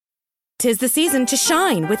'Tis the season to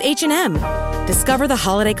shine with H&M. Discover the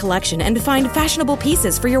holiday collection and find fashionable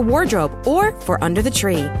pieces for your wardrobe or for under the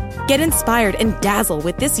tree. Get inspired and dazzle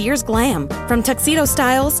with this year's glam. From tuxedo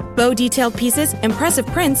styles, bow detailed pieces, impressive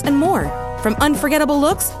prints, and more. From unforgettable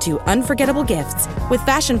looks to unforgettable gifts. With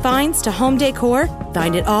fashion finds to home decor,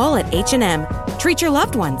 find it all at H&M. Treat your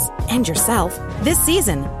loved ones and yourself this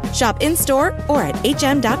season. Shop in-store or at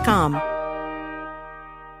hm.com.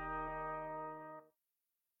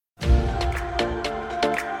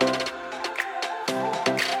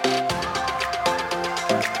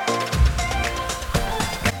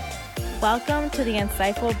 Welcome to the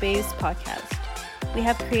Insightful Babes podcast. We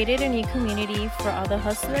have created a new community for all the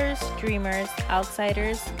hustlers, dreamers,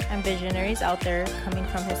 outsiders, and visionaries out there coming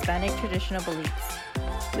from Hispanic traditional beliefs.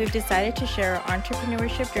 We've decided to share our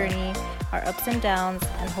entrepreneurship journey, our ups and downs,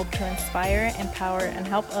 and hope to inspire, empower, and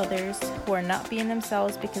help others who are not being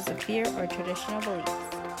themselves because of fear or traditional beliefs.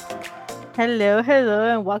 Hello,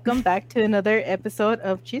 and welcome back to another episode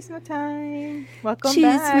of Chisme Time. Welcome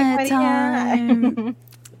back, Maria.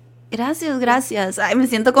 Gracias. Ay, me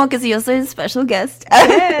siento como que si yo soy el special guest.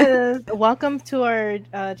 Yes. Welcome to our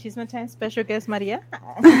Chisme Time special guest, Maria.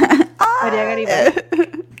 Maria Garibay.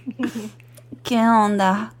 ¿Qué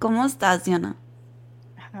onda? ¿Cómo estás, Diana?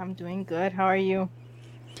 I'm doing good. How are you?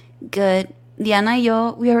 Good. Diana y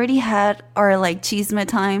yo, we already had our Chisme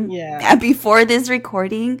Time before this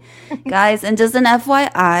recording. Guys, and just an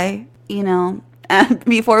FYI,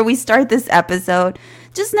 before we start this episode,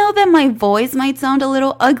 just know that my voice might sound a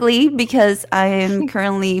little ugly because I am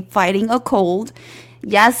currently fighting a cold.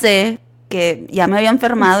 Ya sé que ya me había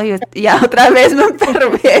enfermado y ya otra vez me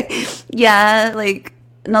enfermé. Ya,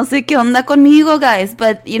 no sé qué onda conmigo, guys.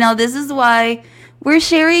 But, this is why we're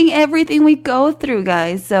sharing everything we go through,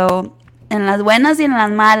 guys. So, en las buenas y en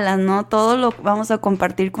las malas, ¿no? Todo lo vamos a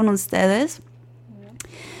compartir con ustedes.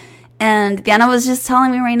 And Diana was just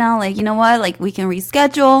telling me right now, you know what? We can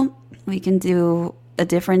reschedule. We can do a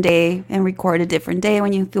different day and record a different day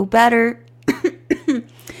when you feel better.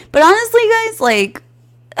 But honestly, guys,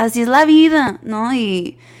 así es la vida, ¿no?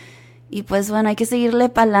 Y pues bueno, hay que seguirle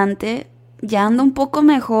pa'lante. Ya ando un poco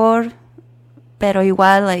mejor, pero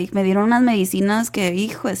igual, me dieron unas medicinas que,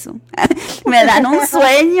 hijo eso, me dan un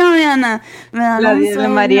sueño, Diana. Me dan un sueño. La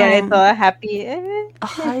María es toda happy.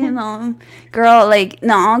 Ay, no. Girl,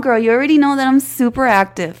 girl, you already know that I'm super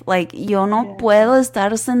active. Yo no puedo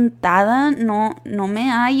estar sentada. No me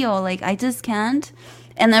hallo. I just can't.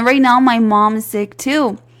 And then right now, my mom is sick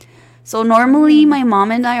too. So normally, my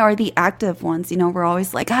mom and I are the active ones. We're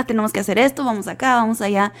always tenemos que hacer esto, vamos acá, vamos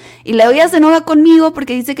allá. Y luego ella se enoja conmigo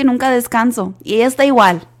porque dice que nunca descanso. Y ella está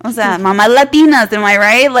igual. O sea, mamás latinas, am I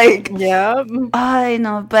right? Yeah. I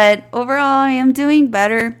know. But overall, I am doing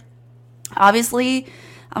better. Obviously,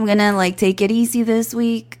 I'm gonna take it easy this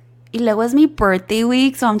week. Y luego es mi birthday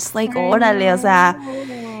week, so I'm just órale, o sea,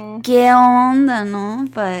 ¿qué onda, no?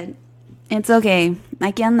 But it's okay.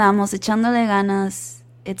 Aquí andamos, echándole ganas.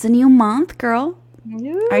 It's a new month, girl.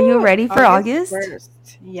 Are you ready for August? 1st.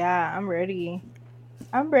 Yeah, I'm ready.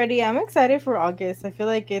 I'm excited for August. I feel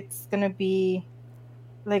like it's gonna be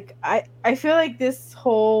I feel like this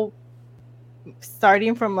whole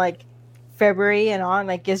starting from February and on,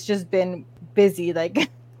 it's just been busy. I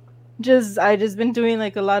just been doing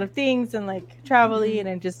a lot of things and traveling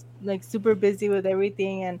and just super busy with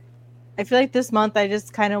everything. And I feel like this month I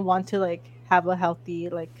just kind of want to have a healthy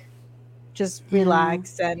just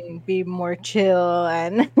relax and be more chill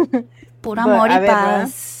and pura amor y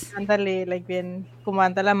paz. Ándale, bien como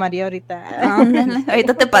anda la María ahorita. Ándale,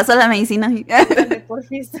 ahorita te paso la medicina. Ándale,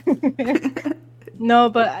 porfis. No,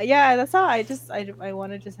 but yeah, that's how I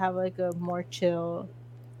want to just have a more chill,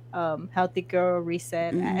 healthy girl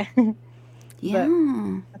reset. Yeah,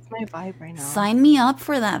 that's my vibe right now. Sign me up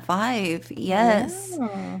for that vibe. Yes.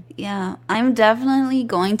 Yeah, I'm definitely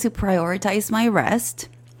going to prioritize my rest.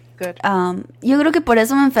 Good. Yo creo que por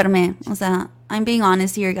eso me enfermé. O sea, I'm being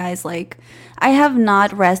honest here, guys. I have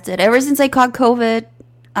not rested ever since I caught COVID.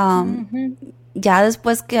 Ya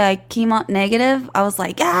después que I came out negative, I was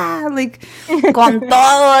con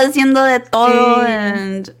todo, haciendo de todo.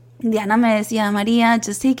 And Diana me decía, María,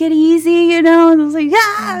 just take it easy, And I was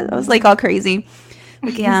I was all crazy.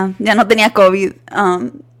 Porque ya no tenía COVID.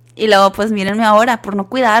 Y luego, pues, mírenme ahora por no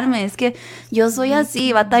cuidarme. Es que yo soy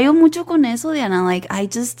así. Batallo mucho con eso, Diana.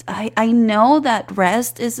 I know that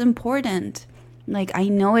rest is important. I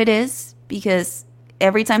know it is. Because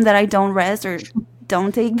every time that I don't rest or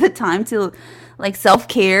don't take the time to,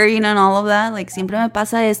 self-care, and all of that, siempre me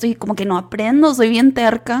pasa esto y como que no aprendo. Soy bien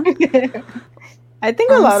terca. I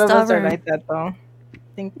think a lot of us are like that, though. I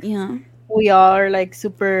think we all are like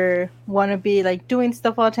super want to be like doing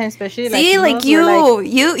stuff all the time, especially See, like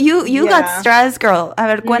you got stressed, girl. A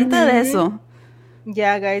ver, cuenta de eso.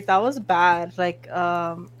 Yeah, guys, that was bad. Like,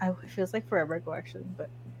 it feels like forever ago actually, but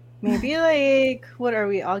maybe like what are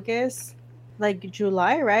we? August, like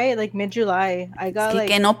July, right? Like mid-July. I got like.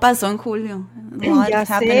 Que no pasó en julio. A lot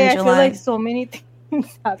happened in July. I feel like so many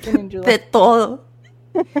things happened in July. De todo.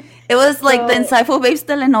 It was like the Insightful Babes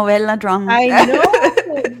telenovela drama. I know.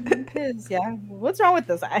 Because, yeah, what's wrong with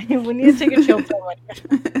this? We need to take a chill pill.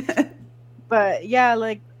 But yeah,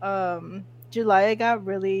 like July, I got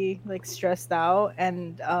really like stressed out,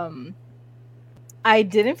 and I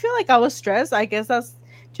didn't feel like I was stressed. I guess that's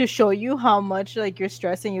to show you how much like you're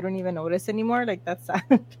stressed and you don't even notice anymore. Like that's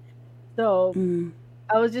sad. So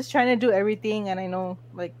I was just trying to do everything, and I know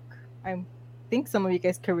like I think some of you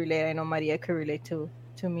guys could relate. I know Maria could relate to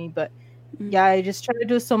me, but yeah, I just try to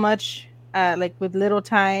do so much like with little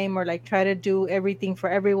time, or like try to do everything for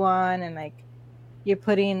everyone, and like you're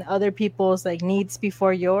putting other people's like needs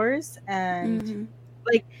before yours, and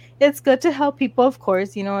like it's good to help people, of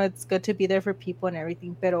course, you know, it's good to be there for people and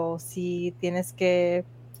everything, pero si tienes que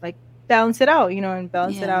like balance it out, you know, and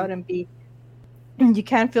balance it out and be, you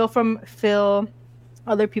can't fill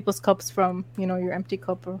other people's cups from, you know, your empty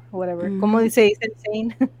cup or whatever. Como dice, it's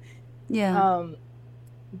insane. Yeah.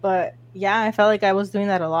 But yeah, I felt like I was doing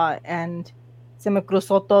that a lot, and se me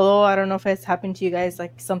cruzó todo. I don't know if it's happened to you guys,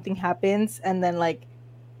 like something happens and then like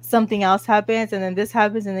something else happens and then this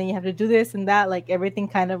happens and then you have to do this and that, like everything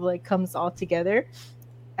kind of like comes all together.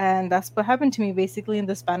 And that's what happened to me basically in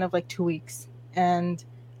the span of like 2 weeks. And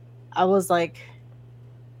I was like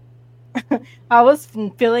I was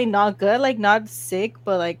feeling not good, like not sick,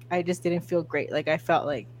 but like I just didn't feel great. Like I felt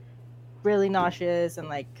like really nauseous, and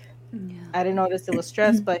like I didn't notice it was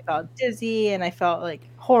stress, but I felt dizzy and I felt like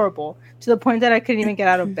horrible to the point that I couldn't even get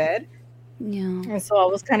out of bed. And so I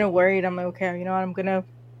was kind of worried. I'm like, okay, you know what, I'm gonna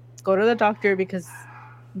go to the doctor, because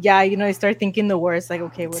you know, I start thinking the worst, like,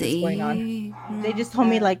 okay, what is going on? They just told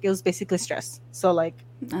me like it was basically stress. So like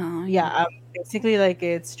basically like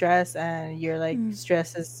it's stress, and you're like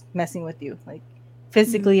stress is messing with you like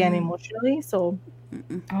physically and emotionally. So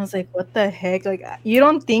I was like, what the heck? Like you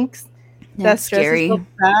don't think that stress scary. Is so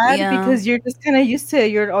bad because you're just kind of used to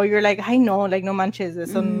it. You're like, I know, like no manches,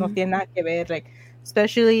 eso no tiene nada que ver. Like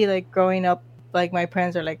especially like growing up, like my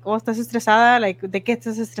parents are like, oh, estás estresada, like de qué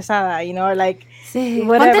estás estresada, you know, like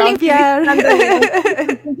whatever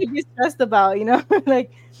you're stressed about, you know.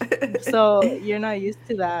 Like so you're not used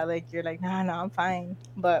to that, like you're like, no, I'm fine.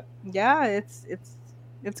 But yeah, it's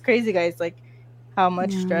crazy, guys, like how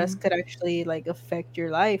much stress could actually like affect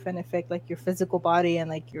your life and affect like your physical body and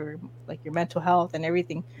like your mental health and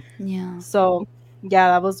everything. So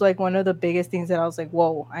that was like one of the biggest things that I was like,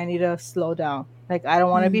 whoa, I need to slow down. Like I don't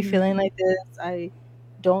want to be feeling like this. I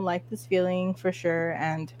don't like this feeling for sure,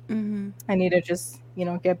 and I need to just, you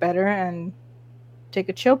know, get better and take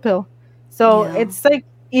a chill pill. So it's like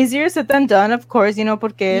easier said than done, of course, you know,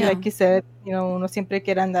 porque like you said, you know, uno siempre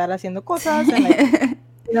quiere andar haciendo cosas and like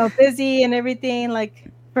you know, busy and everything.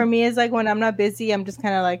 Like for me, it's like when I'm not busy, I'm just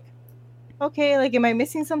kind of like, okay, like am I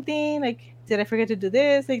missing something? Like did I forget to do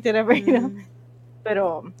this? Like did I ever, you know? But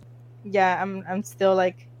I'm still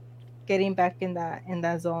like getting back in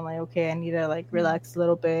that zone. Like okay, I need to like relax a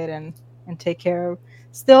little bit and take care of.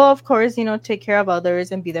 Still, of course, you know, take care of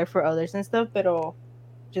others and be there for others and stuff. But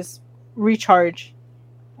just recharge.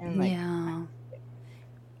 And like,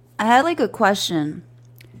 I had like a question.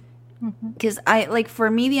 Because I like, for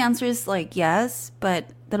me the answer is like yes, but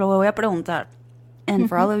te lo voy a preguntar, and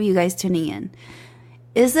for all of you guys tuning in,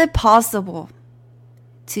 is it possible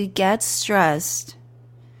to get stressed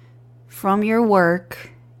from your work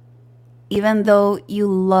even though you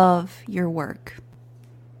love your work?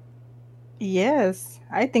 Yes,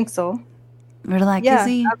 I think so. ¿Verdad yeah,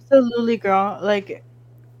 que sí? Absolutely, girl. Like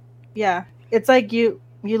it's like you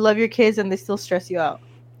love your kids and they still stress you out.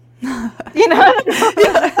 You know?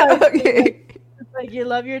 Okay. It's like you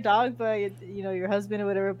love your dog, but you know, your husband or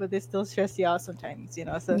whatever, but they still stress you out sometimes, you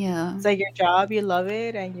know. So it's like your job, you love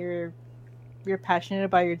it, and you're passionate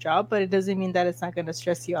about your job, but it doesn't mean that it's not going to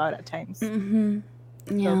stress you out at times.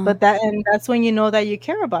 So, but that's when you know that you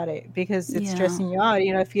care about it, because it's stressing you out.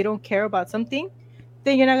 You know, if you don't care about something,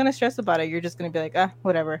 then you're not going to stress about it. You're just going to be like,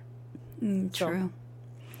 whatever. True.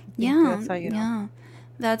 So, that's how you know.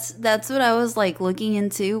 That's what I was like looking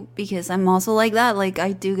into, because I'm also like that. Like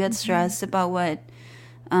I do get stressed about what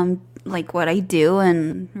I do,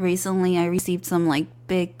 and recently I received some like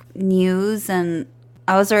big news, and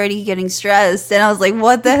I was already getting stressed, and I was like,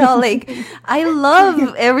 what the hell? Like I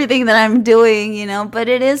love everything that I'm doing, you know, but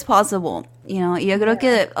it is possible. You know, yo creo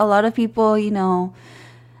que a lot of people, you know,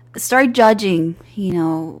 start judging, you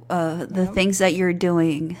know, the things that you're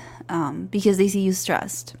doing because they see you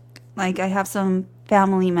stressed. Like, I have some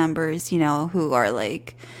family members, you know, who are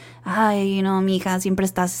like, ay, you know, mija, siempre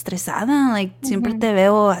estás estresada. Like, siempre te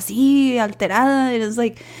veo así, alterada. It's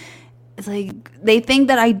like they think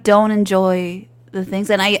that I don't enjoy the things.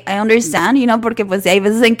 And I understand, you know, porque pues hay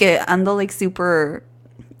veces en que ando like super,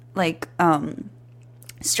 like,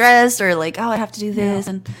 stressed or like, oh, I have to do this.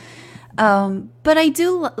 And but I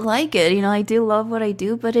do like it, you know, I do love what I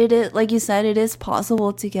do, but it is, like you said, it is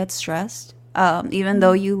possible to get stressed, even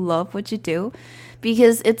though you love what you do,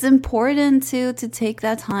 because it's important to take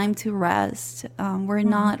that time to rest. We're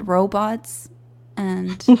not robots,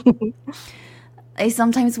 and I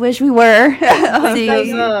sometimes wish we were.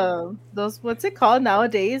 Those, what's it called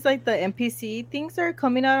nowadays? Like the NPC things are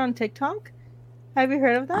coming out on TikTok. Have you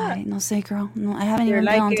heard of that? I no sé, girl. No, I haven't even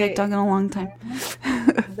been on TikTok in a long time.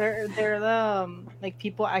 They're the like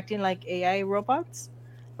people acting like AI robots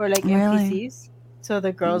or like Really? NPCs. So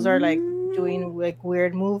the girls are like doing like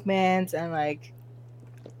weird movements and like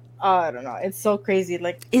I don't know. It's so crazy.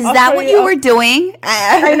 Like, is that what you were doing?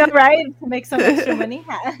 I know, right? To make some extra money.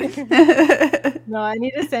 No, I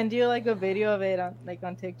need to send you like a video of it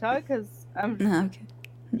on TikTok because I'm. Okay.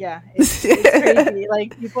 Yeah, it's crazy.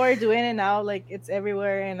 Like people are doing it now. Like it's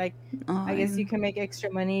everywhere, and like I guess you can make extra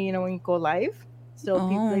money, you know, when you go live. So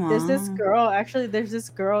people, like there's this girl. Actually, there's this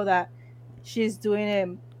girl that she's doing it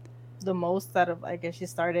the most out of. I guess she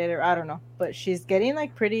started, or I don't know, but she's getting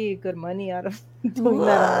like pretty good money out of doing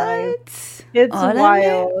that on live. It's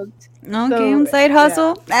wild. Okay, so, un side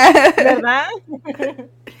hustle. ¿Verdad?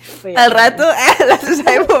 Al rato la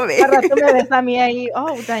sabes mover. Al rato me ves a mí ahí.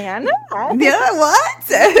 Oh, Diana. Yeah,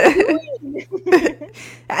 what?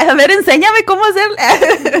 A ver, enséñame cómo hacerlo.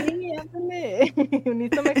 Sí, ándale. We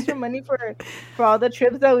need some extra money for all the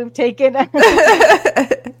trips that we've taken.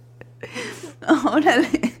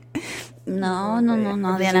 Órale. No,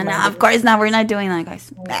 Diana. No, of course not. We're not doing that,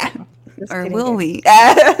 guys. Or will we?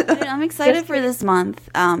 I'm excited for this month.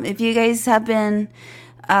 If you guys have been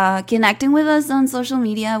connecting with us on social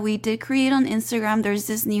media, we did create on Instagram. There's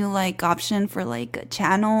this new like option for like a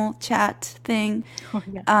channel chat thing.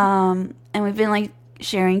 And we've been like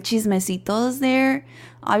sharing chismecitos there.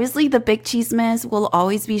 Obviously, the big chismes will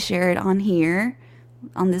always be shared on here,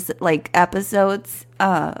 on this like episodes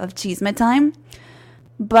of Chisme Time.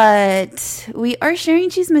 But we are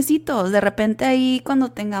sharing chismecitos. De repente ahí cuando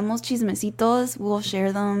tengamos chismecitos, we'll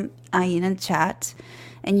share them ahí in el chat.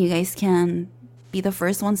 And you guys can be the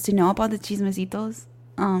first ones to know about the chismecitos.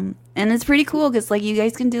 And it's pretty cool because like you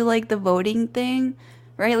guys can do like the voting thing,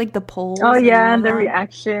 right? Like the polls. Oh yeah, and the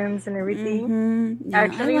reactions and everything. Mm-hmm. Yeah,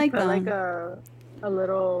 actually I like put them. Like a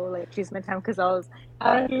little like Chisme Time because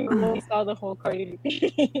I really saw the whole Cardi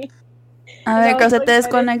B. A ver, creo que se te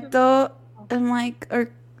desconectó el mic. Or...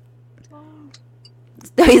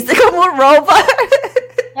 ¿Te viste como un robot?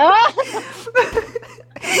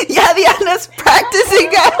 Yeah, Diana's practicing,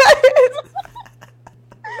 guys.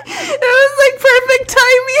 It was like perfect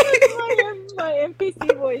timing. My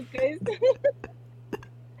NPC voice, guys.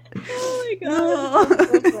 Oh my god.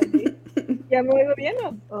 So funny. ¿Ya me oigo bien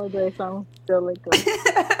o do I sound still like I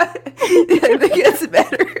think it's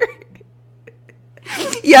better.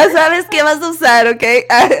 Ya sabes qué vas a usar, okay?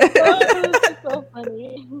 Oh, this is so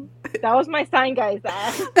funny. That was my sign, guys.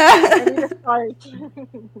 I need to start.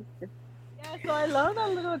 Yeah, so I love that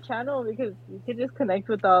little channel because you can just connect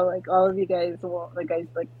with all of you guys,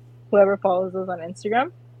 like whoever follows us on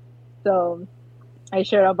Instagram. So I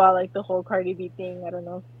shared about like the whole Cardi B thing. I don't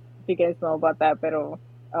know if you guys know about that, but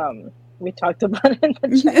we talked about it in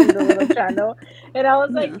the little channel. And I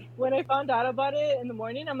was like, when I found out about it in the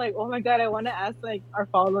morning, I'm like, oh my god, I want to ask like our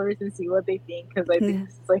followers and see what they think because I think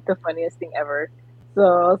this is like the funniest thing ever. So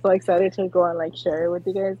I was so excited to go and like share it with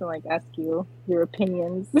you guys and like ask you your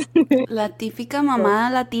opinions. La típica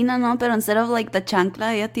mamá latina, ¿no? Pero instead of like the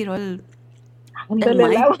chancla, ella tiró el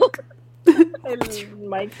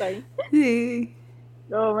mic sign. Sí.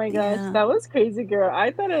 Oh my gosh, that was crazy, girl.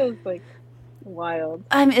 I thought it was like wild.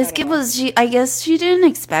 Es que was I guess she didn't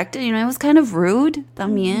expect it. You know, it was kind of rude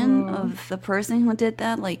también of the person who did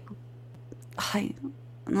that. Like, ay,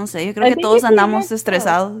 no sé. Yo creo que todos andamos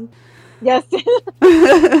estresados. Yes.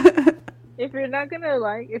 If you're not gonna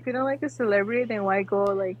if you don't like a celebrity, then why go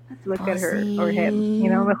like look at her or him?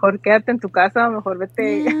 You know, mejor quédate en tu casa, mejor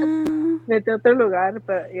vete a otro lugar.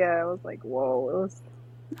 But yeah, I was like, whoa, it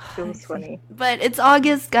was funny. But it's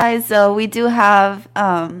August, guys, so we do have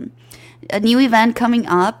a new event coming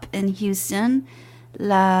up in Houston,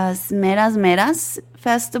 Las Meras Meras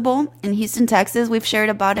Festival in Houston, Texas. We've shared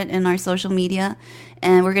about it in our social media,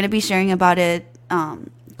 and we're going to be sharing about it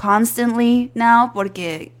constantly now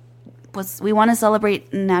porque pues, we want to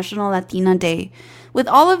celebrate National Latina Day with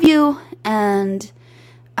all of you, and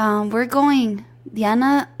we're going.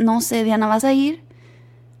 Diana, no sé, Diana, ¿vas a ir?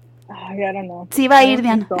 I don't know. Sí va a ir,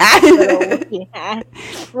 Diana.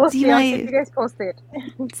 We'll see. I'll keep you guys posted.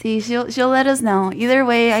 Sí, she'll let us know. Either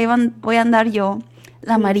way, ahí voy a andar yo,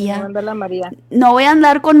 la María. La María. No voy a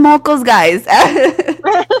andar con mocos, guys.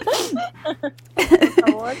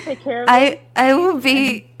 Take care of I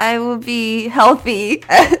will be healthy.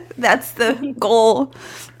 That's the goal.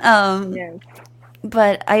 Yes.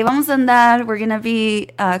 But ahí vamos a andar. We're gonna be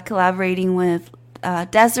collaborating with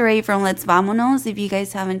Desiree from Let's Vamonos. If you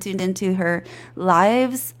guys haven't tuned into her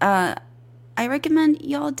lives, I recommend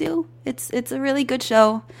y'all do. It's a really good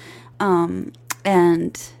show. And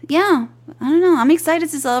yeah, I don't know. I'm excited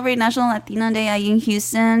to celebrate National Latina Day ahí in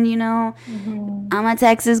Houston, you know. Mm-hmm. I'm a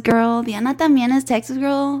Texas girl. Diana también es Texas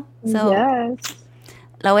girl. So yes.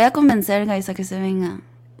 La voy a convencer, guys, a que se venga.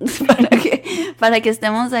 para que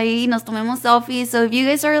estemos ahí y nos tomemos selfies. So if you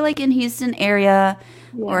guys are like in Houston area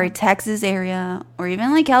or Texas area or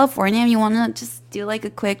even like California, if you want to just do like a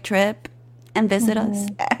quick trip and visit us,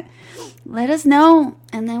 let us know.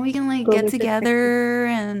 And then we can like get together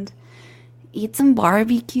and eat some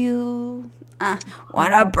barbecue.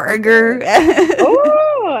 What a burger.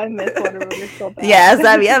 Oh, I miss Whataburger so bad. Yeah,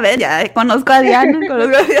 sabía, ven, ya conozco a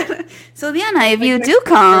Diana. So Diana, if you do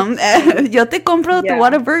come, yo te compro tu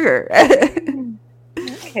Whataburger.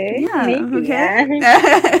 Okay. Yeah, maybe, okay.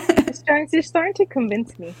 You're starting to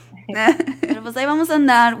convince me. Pero pues ahí vamos a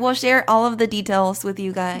andar. We'll share all of the details with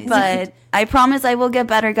you guys. But I promise I will get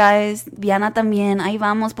better, guys. Diana también. Ahí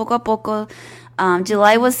vamos, poco a poco.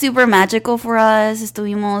 July was super magical for us.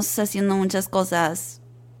 Estuvimos haciendo muchas cosas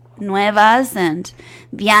nuevas, and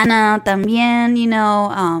Diana también, you know,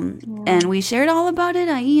 and we shared all about it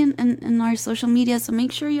ahí in our social media, so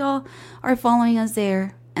make sure y'all are following us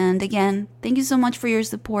there. And again, thank you so much for your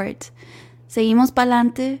support. Seguimos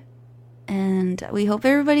pa'lante, and we hope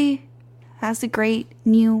everybody has a great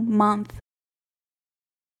new month.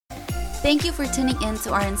 Thank you for tuning in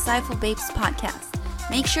to our Insightful Babes podcast.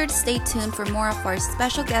 Make sure to stay tuned for more of our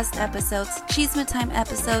special guest episodes, Chisme Time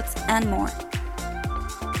episodes, and more.